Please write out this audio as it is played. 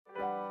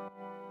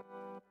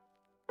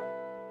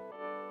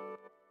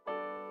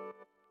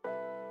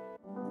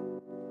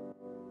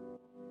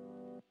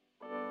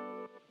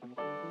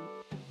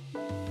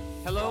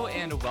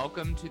and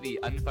welcome to the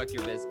Unfuck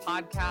Your Biz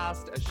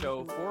podcast, a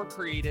show for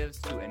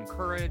creatives to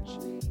encourage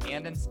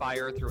and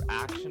inspire through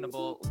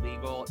actionable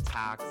legal,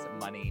 tax,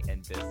 money,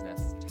 and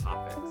business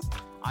topics.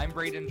 I'm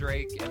Braden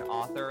Drake, an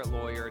author,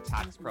 lawyer,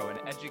 tax pro,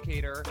 and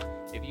educator.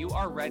 If you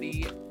are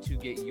ready to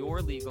get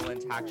your legal and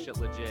tax shit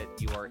legit,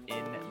 you are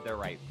in the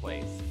right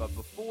place. But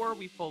before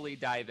we fully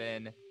dive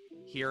in,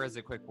 here is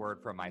a quick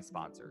word from my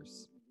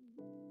sponsors.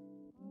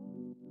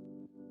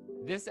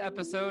 This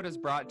episode is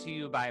brought to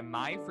you by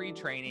my free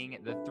training,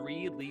 The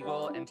 3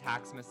 Legal and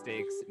Tax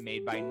Mistakes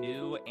Made by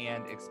New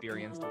and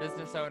Experienced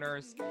Business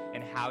Owners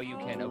and How You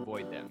Can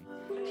Avoid Them.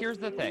 Here's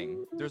the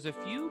thing. There's a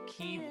few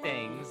key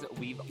things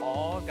we've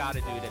all got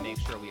to do to make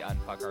sure we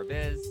unfuck our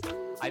biz.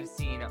 I've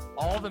seen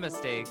all the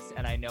mistakes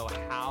and I know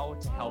how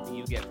to help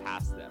you get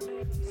past them.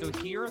 So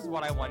here's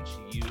what I want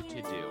you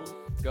to do.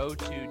 Go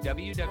to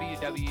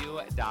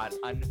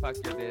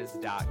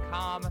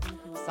www.unfuckyourbiz.com,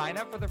 sign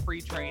up for the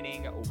free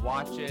training,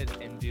 watch it,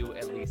 and do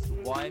at least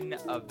one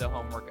of the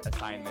homework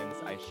assignments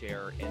I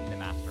share in the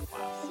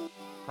masterclass.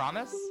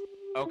 Promise?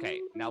 Okay,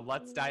 now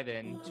let's dive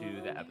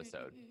into the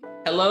episode.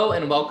 Hello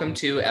and welcome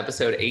to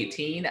episode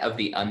 18 of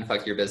the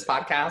Unfuck Your Biz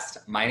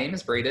podcast. My name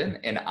is Braden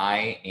and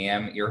I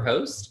am your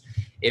host.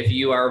 If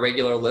you are a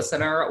regular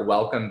listener,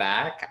 welcome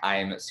back.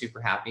 I'm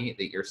super happy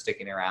that you're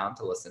sticking around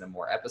to listen to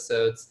more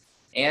episodes.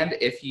 And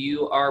if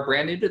you are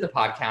brand new to the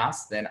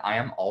podcast, then I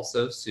am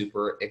also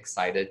super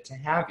excited to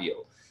have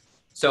you.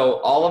 So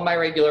all of my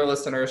regular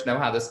listeners know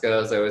how this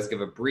goes. I always give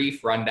a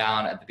brief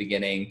rundown at the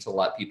beginning to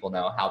let people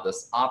know how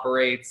this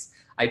operates.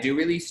 I do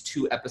release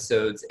 2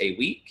 episodes a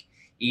week.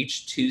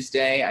 Each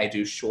Tuesday, I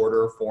do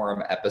shorter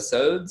form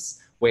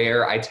episodes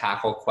where I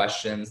tackle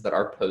questions that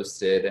are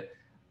posted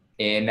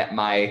in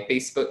my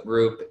Facebook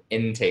group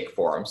intake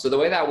forum. So the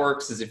way that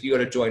works is if you go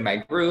to join my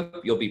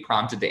group, you'll be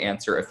prompted to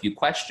answer a few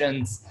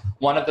questions.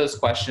 One of those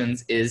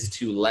questions is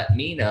to let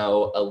me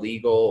know a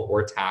legal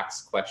or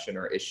tax question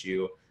or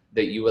issue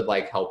that you would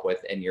like help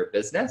with in your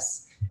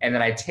business. And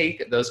then I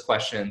take those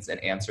questions and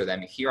answer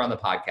them here on the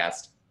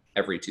podcast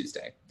every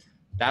Tuesday.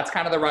 That's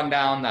kind of the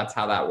rundown. That's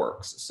how that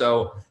works.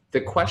 So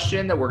the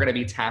question that we're going to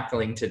be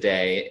tackling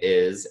today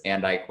is,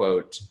 and I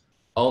quote,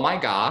 "Oh my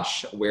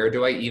gosh, where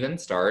do I even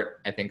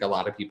start?" I think a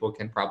lot of people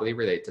can probably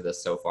relate to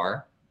this so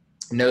far.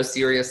 No,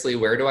 seriously,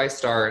 where do I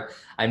start?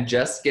 I'm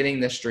just getting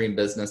this dream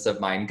business of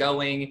mine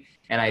going,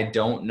 and I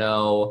don't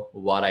know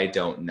what I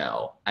don't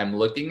know. I'm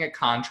looking at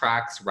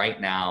contracts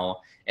right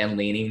now and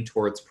leaning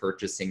towards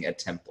purchasing a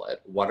template.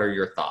 What are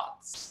your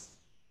thoughts?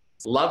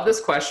 Love this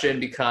question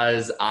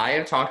because I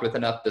have talked with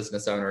enough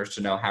business owners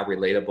to know how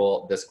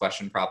relatable this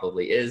question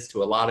probably is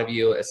to a lot of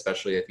you,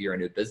 especially if you're a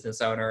new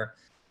business owner.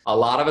 A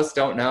lot of us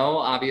don't know,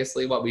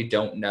 obviously, what we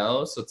don't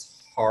know, so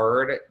it's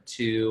hard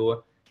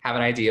to have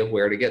an idea of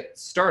where to get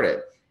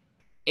started.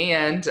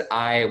 And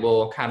I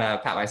will kind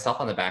of pat myself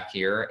on the back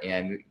here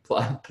and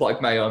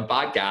plug my own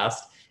podcast.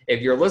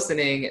 If you're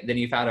listening, then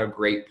you found a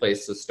great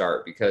place to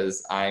start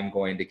because I'm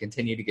going to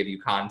continue to give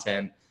you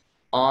content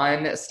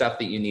on stuff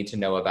that you need to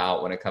know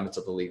about when it comes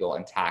to the legal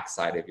and tax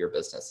side of your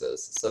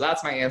businesses. So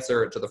that's my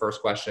answer to the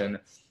first question.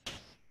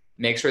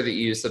 Make sure that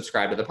you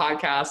subscribe to the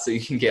podcast so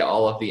you can get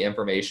all of the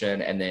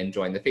information and then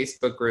join the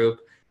Facebook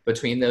group.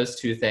 Between those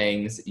two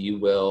things, you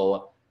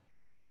will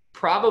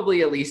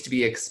probably at least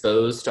be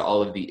exposed to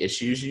all of the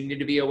issues you need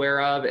to be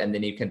aware of, and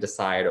then you can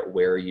decide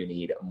where you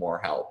need more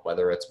help,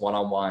 whether it's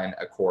one-on-one,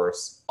 a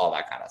course, all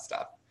that kind of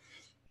stuff.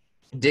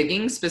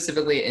 Digging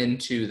specifically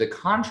into the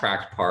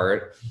contract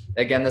part,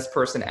 again, this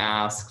person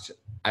asked,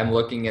 I'm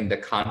looking into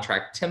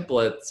contract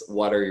templates.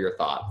 What are your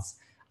thoughts?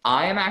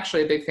 I am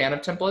actually a big fan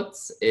of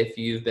templates. If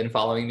you've been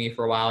following me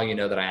for a while, you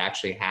know that I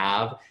actually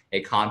have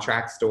a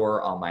contract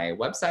store on my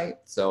website.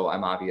 So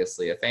I'm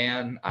obviously a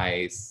fan.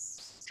 I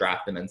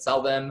draft them and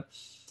sell them.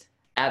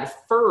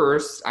 At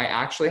first, I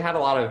actually had a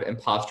lot of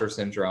imposter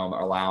syndrome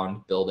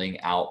around building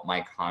out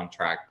my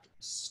contract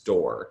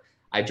store.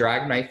 I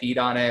dragged my feet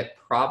on it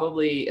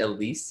probably at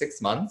least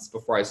 6 months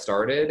before I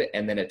started.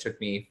 And then it took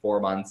me 4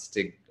 months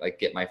to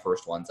get my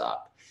first ones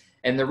up.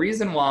 And the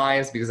reason why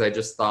is because I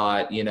just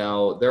thought,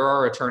 there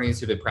are attorneys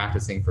who've been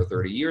practicing for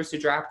 30 years who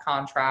draft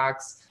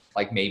contracts.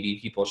 Maybe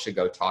people should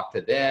go talk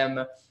to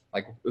them.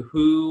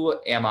 Who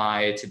am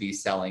I to be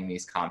selling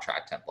these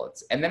contract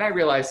templates? And then I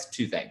realized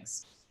 2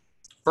 things.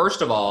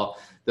 First of all,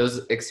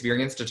 those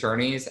experienced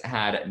attorneys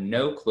had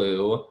no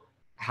clue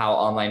how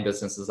online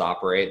businesses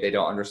operate. They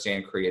don't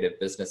understand creative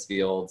business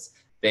fields.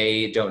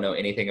 They don't know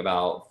anything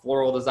about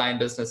floral design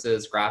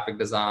businesses, graphic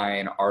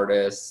design,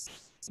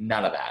 artists,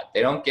 none of that.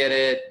 They don't get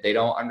it. They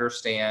don't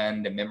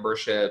understand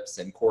memberships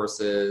and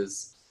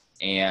courses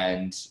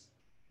and,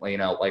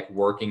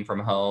 working from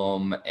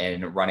home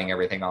and running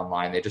everything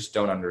online. They just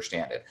don't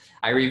understand it.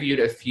 I reviewed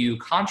a few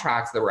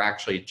contracts that were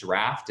actually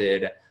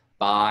drafted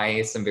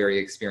by some very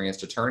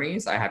experienced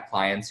attorneys. I had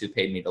clients who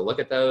paid me to look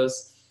at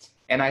those.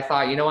 And I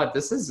thought, you know what,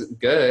 this is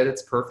good.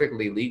 It's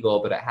perfectly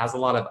legal, but it has a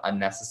lot of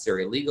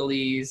unnecessary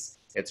legalese.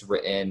 It's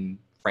written,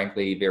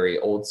 frankly, very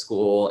old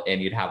school,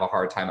 and you'd have a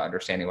hard time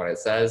understanding what it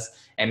says.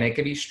 And it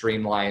can be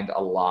streamlined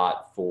a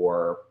lot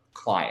for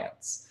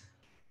clients.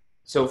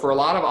 So for a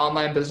lot of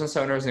online business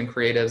owners and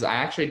creatives, I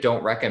actually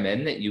don't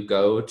recommend that you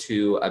go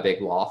to a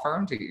big law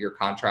firm to get your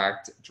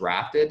contract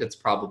drafted. It's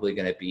probably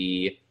going to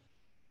be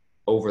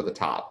over the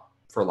top,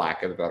 for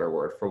lack of a better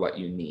word, for what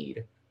you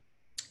need.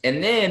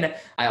 And then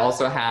I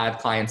also had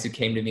clients who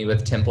came to me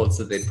with templates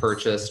that they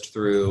purchased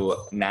through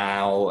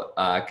now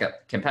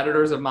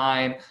competitors of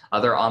mine,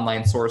 other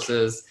online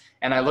sources.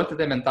 And I looked at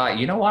them and thought,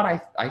 you know what,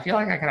 I feel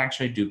like I can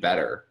actually do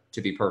better,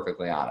 to be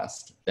perfectly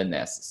honest, than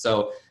this.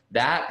 So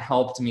that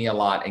helped me a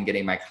lot in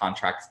getting my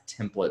contract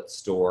template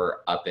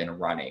store up and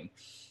running.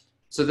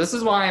 So this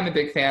is why I'm a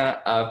big fan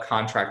of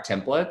contract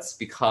templates,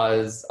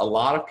 because a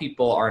lot of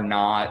people are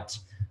not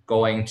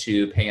going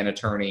to pay an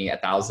attorney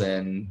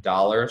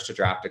 $1,000 to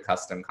draft a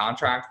custom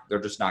contract.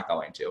 They're just not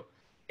going to.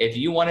 If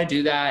you want to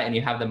do that and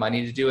you have the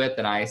money to do it,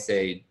 then I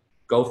say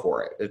go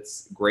for it.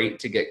 It's great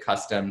to get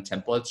custom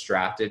templates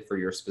drafted for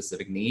your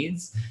specific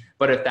needs.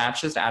 But if that's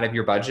just out of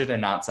your budget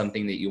and not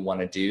something that you want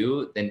to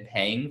do, then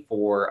paying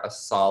for a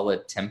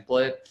solid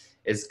template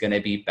is going to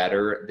be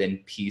better than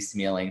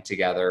piecemealing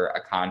together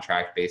a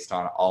contract based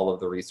on all of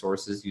the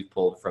resources you've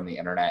pulled from the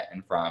internet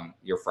and from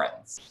your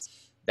friends.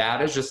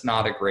 That is just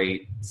not a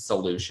great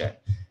solution.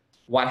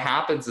 What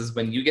happens is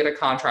when you get a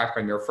contract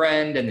from your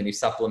friend and then you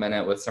supplement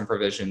it with some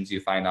provisions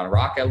you find on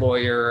Rocket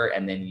Lawyer,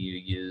 and then you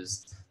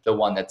use the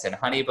one that's in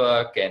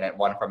Honeybook and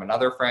one from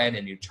another friend,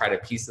 and you try to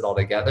piece it all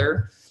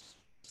together,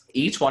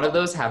 each one of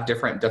those have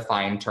different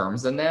defined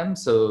terms in them.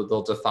 So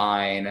they'll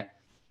define,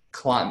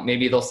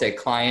 maybe they'll say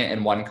client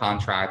in one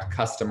contract,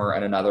 customer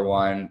in another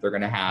one. They're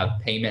going to have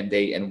payment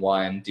date in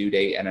one, due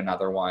date in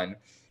another one.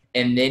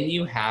 And then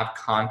you have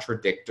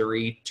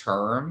contradictory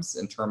terms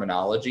and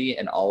terminology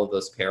in all of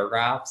those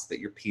paragraphs that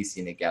you're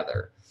piecing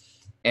together.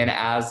 And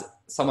as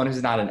someone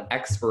who's not an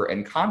expert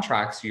in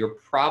contracts, you're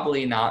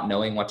probably not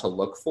knowing what to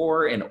look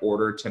for in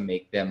order to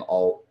make them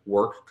all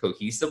work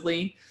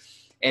cohesively.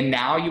 And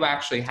now you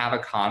actually have a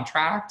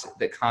contract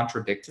that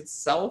contradicts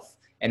itself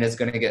and is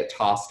going to get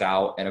tossed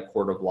out in a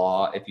court of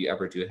law if you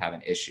ever do have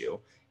an issue.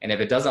 And if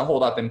it doesn't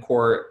hold up in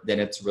court, then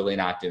it's really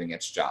not doing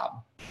its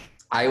job.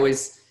 I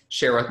always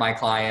share with my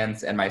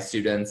clients and my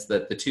students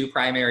that the two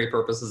primary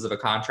purposes of a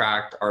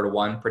contract are to,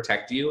 one,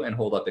 protect you and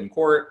hold up in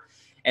court,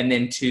 and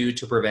then two,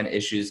 to prevent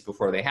issues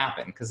before they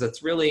happen. Because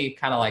it's really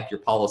kind of like your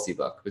policy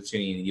book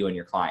between you and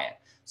your client.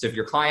 So if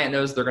your client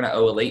knows they're going to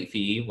owe a late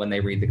fee when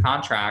they read the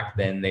contract,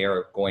 then they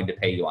are going to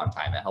pay you on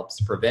time. It helps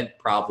prevent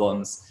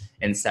problems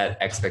and set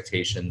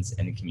expectations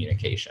in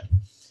communication.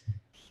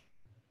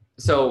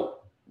 So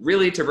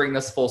really, to bring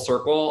this full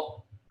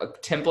circle,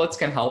 templates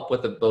can help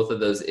with both of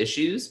those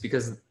issues,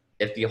 because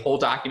if the whole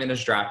document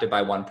is drafted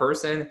by one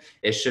person,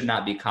 it should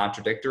not be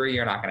contradictory.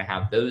 You're not going to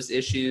have those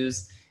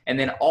issues. And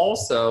then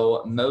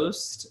also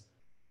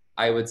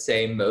I would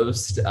say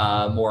most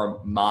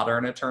more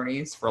modern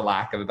attorneys, for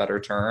lack of a better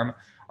term,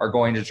 are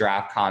going to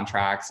draft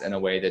contracts in a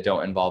way that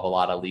don't involve a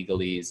lot of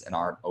legalese and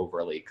aren't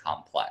overly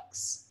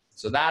complex.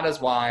 So that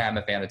is why I'm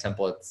a fan of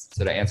templates.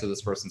 So to answer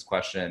this person's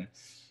question,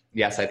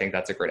 yes, I think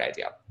that's a great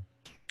idea.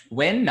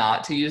 When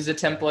not to use a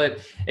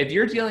template, if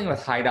you're dealing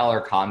with high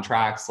dollar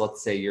contracts,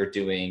 let's say you're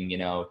doing,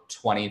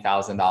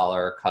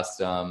 $20,000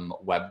 custom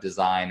web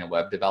design and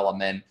web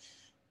development,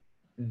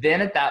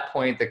 then at that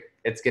point,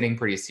 it's getting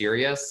pretty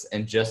serious.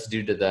 And just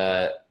due to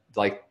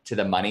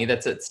the money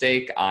that's at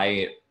stake,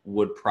 I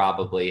would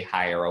probably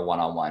hire a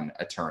one-on-one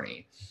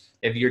attorney.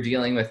 If you're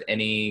dealing with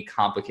any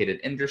complicated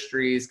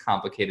industries,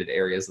 complicated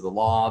areas of the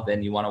law,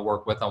 then you want to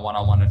work with a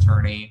one-on-one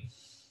attorney.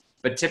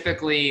 But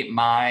typically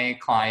my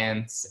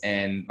clients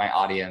and my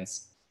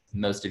audience,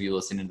 most of you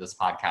listening to this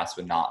podcast,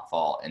 would not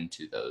fall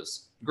into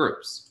those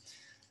groups.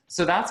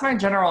 So that's my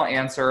general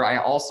answer. I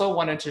also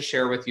wanted to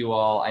share with you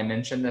all, I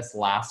mentioned this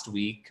last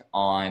week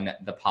on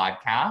the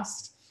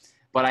podcast,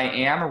 but I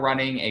am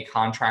running a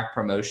contract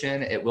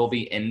promotion. It will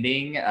be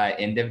ending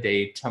end of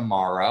day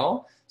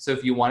tomorrow. So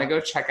if you want to go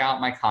check out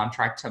my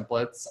contract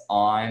templates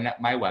on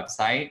my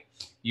website,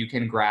 you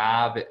can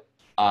grab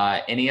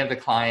any of the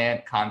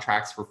client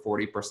contracts for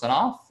 40%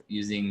 off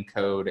using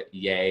code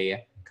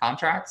YAY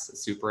contracts.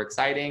 Super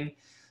exciting.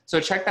 So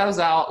check those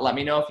out. Let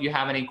me know if you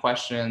have any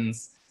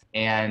questions.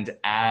 And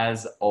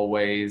as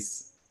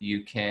always,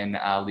 you can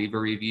leave a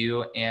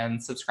review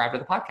and subscribe to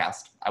the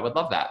podcast. I would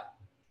love that.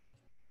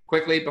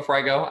 Quickly, before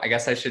I go, I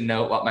guess I should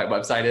note what my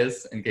website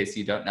is in case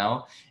you don't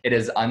know. It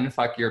is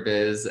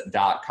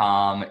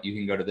unfuckyourbiz.com. You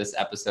can go to this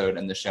episode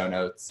in the show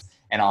notes,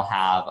 and I'll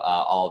have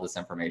all of this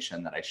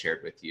information that I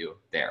shared with you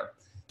there.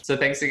 So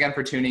thanks again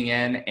for tuning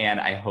in, and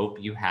I hope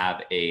you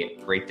have a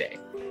great day.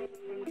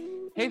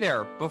 Hey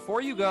there, before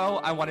you go,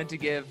 I wanted to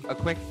give a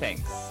quick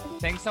thanks.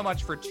 Thanks so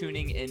much for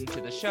tuning into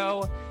the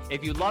show.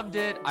 If you loved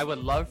it, I would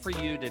love for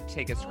you to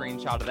take a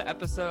screenshot of the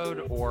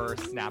episode or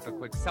snap a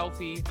quick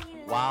selfie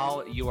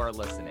while you are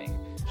listening.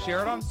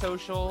 Share it on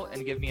social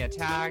and give me a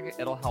tag.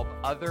 It'll help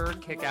other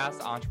kick-ass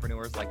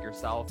entrepreneurs like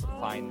yourself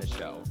find the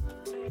show.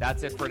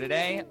 That's it for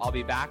today. I'll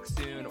be back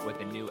soon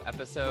with a new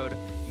episode.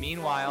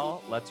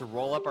 Meanwhile, let's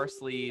roll up our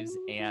sleeves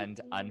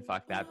and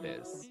unfuck that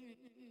biz.